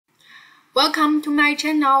Welcome to my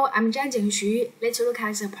channel. I'm Zhangjing Xu. Let's look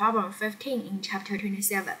at the problem 15 in chapter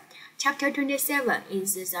 27. Chapter 27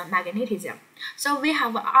 is the magnetism. So we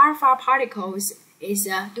have alpha particles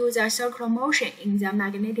do the circular motion in the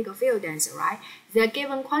magnetic field density, right? The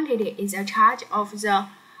given quantity is the charge of the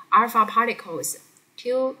alpha particles,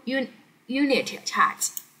 2 unit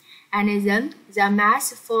charge. And then the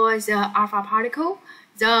mass for the alpha particle,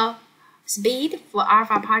 the speed for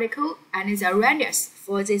alpha particle, and the radius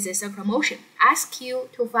for this circular motion. Ask you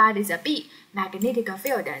to find the B, magnetic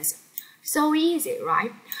field density. So easy,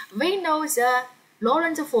 right? We know the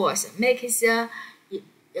Lorentz force makes the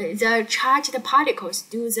charged particles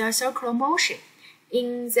do the circular motion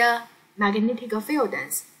in the magnetic field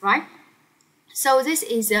density, right? So this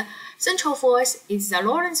is the central force is the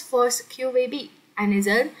Lorentz force QVB, and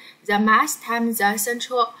then the mass times the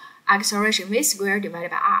central acceleration v squared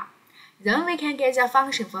divided by r. Then we can get the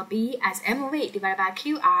function for B as mv divided by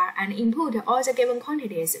qr and input all the given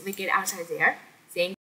quantities we get outside there.